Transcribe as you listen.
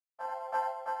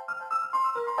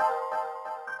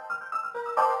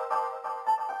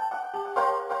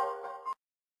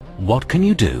What can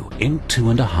you do in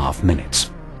 2.5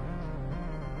 minutes?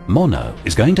 Mono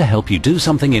is going to help you do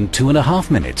something in 2.5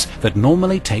 minutes that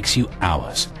normally takes you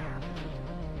hours.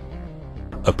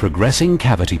 A progressing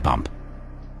cavity pump.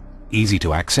 Easy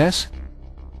to access,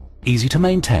 easy to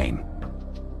maintain.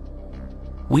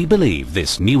 We believe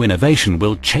this new innovation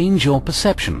will change your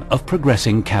perception of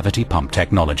progressing cavity pump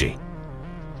technology.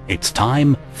 It's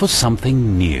time for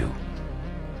something new.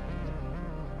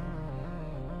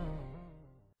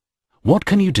 What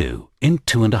can you do in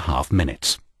 2.5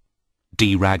 minutes?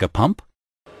 Derag a pump?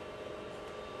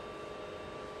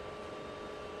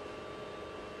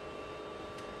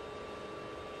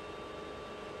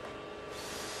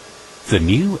 The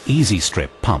new EZstrip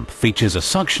pump features a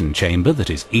suction chamber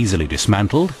that is easily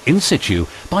dismantled in situ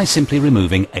by simply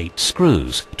removing 8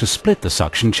 screws to split the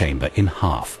suction chamber in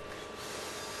half.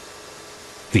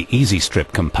 The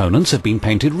EZstrip components have been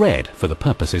painted red for the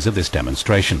purposes of this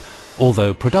demonstration,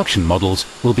 although production models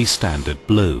will be standard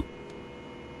blue.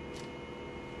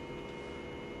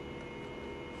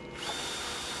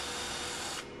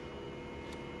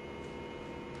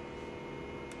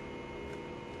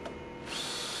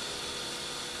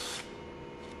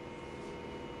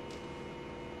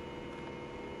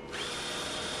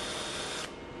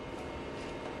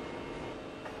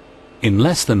 In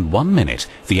less than 1 minute,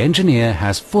 the engineer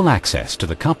has full access to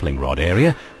the coupling rod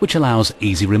area, which allows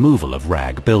easy removal of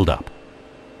rag buildup.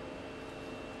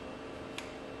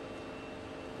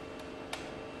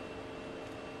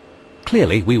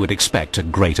 Clearly, we would expect a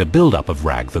greater buildup of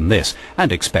rag than this,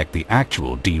 and expect the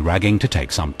actual deragging to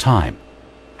take some time.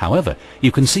 However,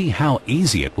 you can see how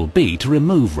easy it will be to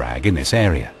remove rag in this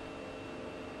area.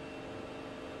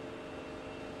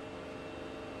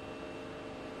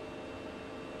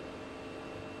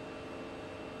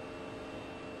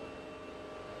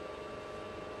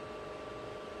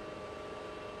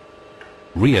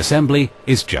 Reassembly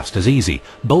is just as easy,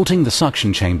 bolting the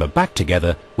suction chamber back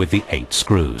together with the 8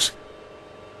 screws.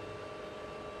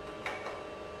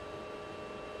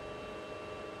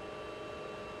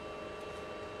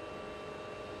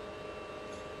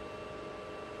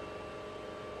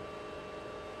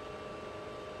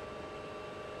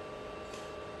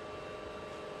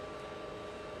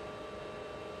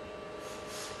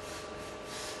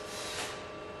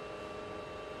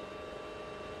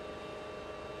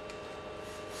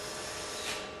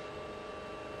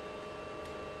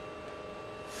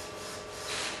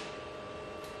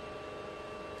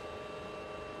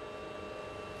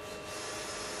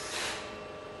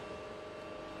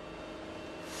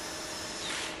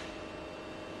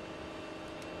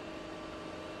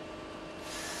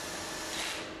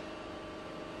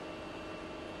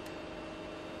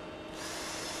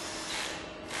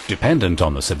 Dependent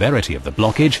on the severity of the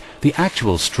blockage, the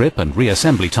actual strip and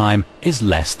reassembly time is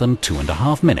less than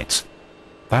 2.5 minutes.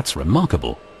 That's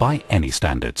remarkable by any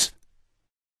standards.